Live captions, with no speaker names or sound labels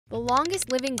The longest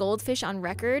living goldfish on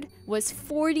record was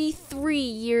 43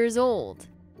 years old.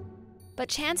 But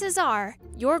chances are,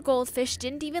 your goldfish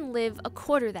didn't even live a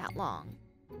quarter that long.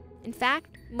 In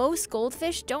fact, most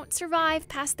goldfish don't survive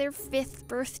past their 5th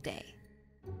birthday.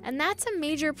 And that's a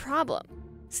major problem,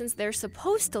 since they're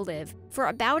supposed to live for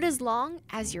about as long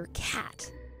as your cat.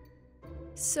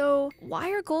 So,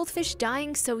 why are goldfish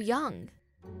dying so young?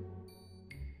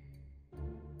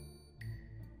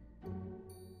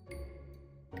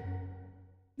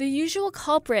 The usual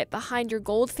culprit behind your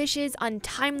goldfish's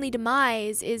untimely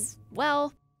demise is,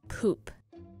 well, poop.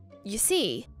 You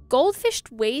see, goldfish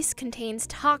waste contains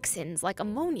toxins like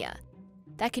ammonia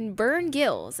that can burn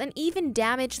gills and even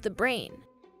damage the brain.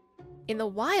 In the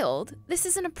wild, this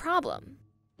isn't a problem.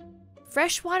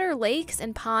 Freshwater lakes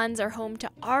and ponds are home to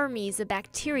armies of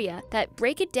bacteria that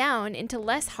break it down into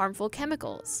less harmful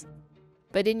chemicals.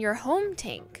 But in your home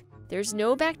tank, there's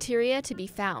no bacteria to be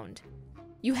found.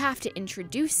 You have to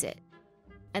introduce it.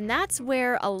 And that's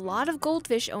where a lot of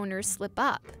goldfish owners slip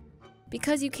up,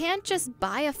 because you can't just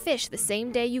buy a fish the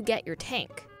same day you get your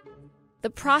tank.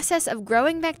 The process of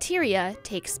growing bacteria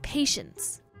takes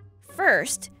patience.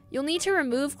 First, you'll need to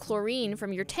remove chlorine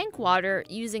from your tank water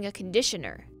using a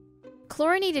conditioner.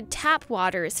 Chlorinated tap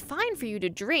water is fine for you to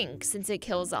drink since it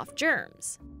kills off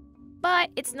germs.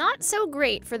 But it's not so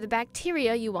great for the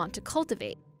bacteria you want to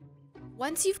cultivate.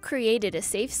 Once you've created a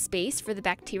safe space for the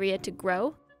bacteria to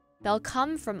grow, they'll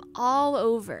come from all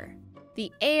over.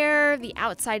 The air, the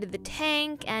outside of the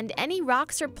tank, and any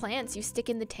rocks or plants you stick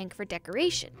in the tank for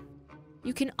decoration.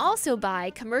 You can also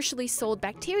buy commercially sold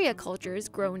bacteria cultures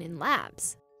grown in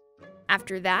labs.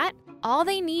 After that, all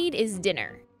they need is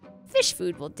dinner. Fish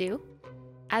food will do.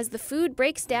 As the food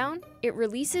breaks down, it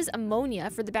releases ammonia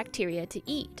for the bacteria to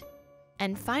eat.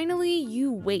 And finally,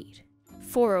 you wait.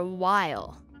 For a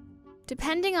while.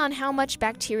 Depending on how much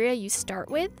bacteria you start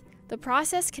with, the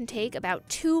process can take about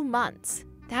 2 months.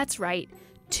 That's right,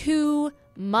 2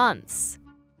 months.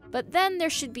 But then there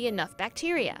should be enough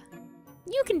bacteria.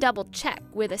 You can double check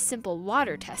with a simple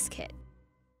water test kit.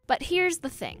 But here's the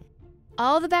thing.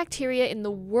 All the bacteria in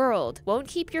the world won't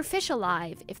keep your fish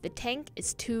alive if the tank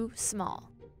is too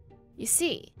small. You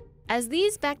see, as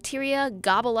these bacteria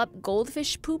gobble up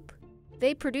goldfish poop,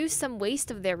 they produce some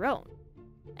waste of their own.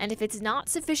 And if it's not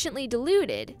sufficiently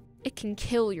diluted, it can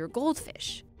kill your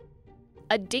goldfish.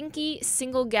 A dinky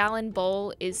single-gallon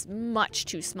bowl is much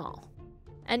too small.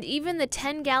 And even the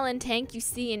 10-gallon tank you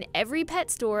see in every pet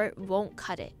store won't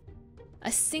cut it.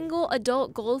 A single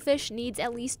adult goldfish needs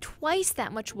at least twice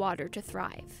that much water to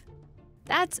thrive.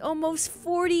 That's almost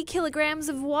 40 kilograms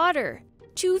of water,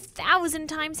 2,000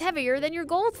 times heavier than your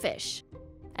goldfish.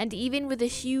 And even with a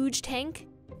huge tank,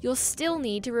 you'll still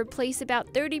need to replace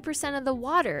about 30% of the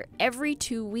water every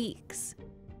 2 weeks.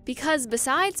 Because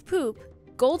besides poop,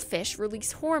 goldfish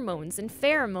release hormones and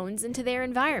pheromones into their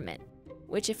environment,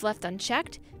 which if left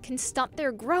unchecked, can stunt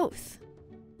their growth.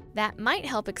 That might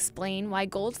help explain why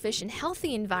goldfish in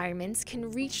healthy environments can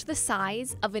reach the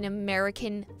size of an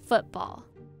American football,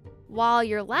 while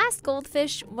your last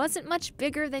goldfish wasn't much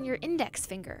bigger than your index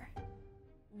finger.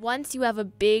 Once you have a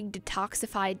big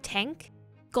detoxified tank,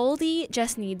 Goldie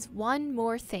just needs one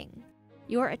more thing,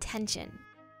 your attention.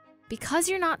 Because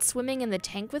you're not swimming in the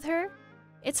tank with her,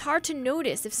 it's hard to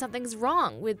notice if something's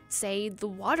wrong with, say, the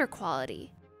water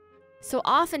quality. So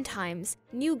oftentimes,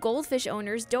 new goldfish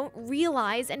owners don't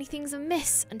realize anything's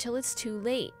amiss until it's too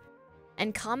late.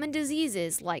 And common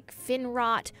diseases like fin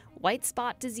rot, white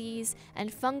spot disease, and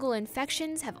fungal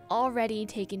infections have already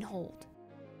taken hold.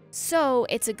 So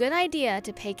it's a good idea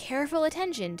to pay careful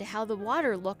attention to how the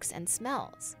water looks and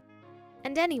smells.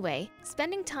 And anyway,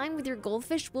 spending time with your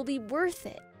goldfish will be worth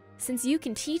it, since you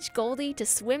can teach Goldie to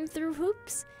swim through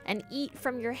hoops and eat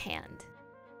from your hand.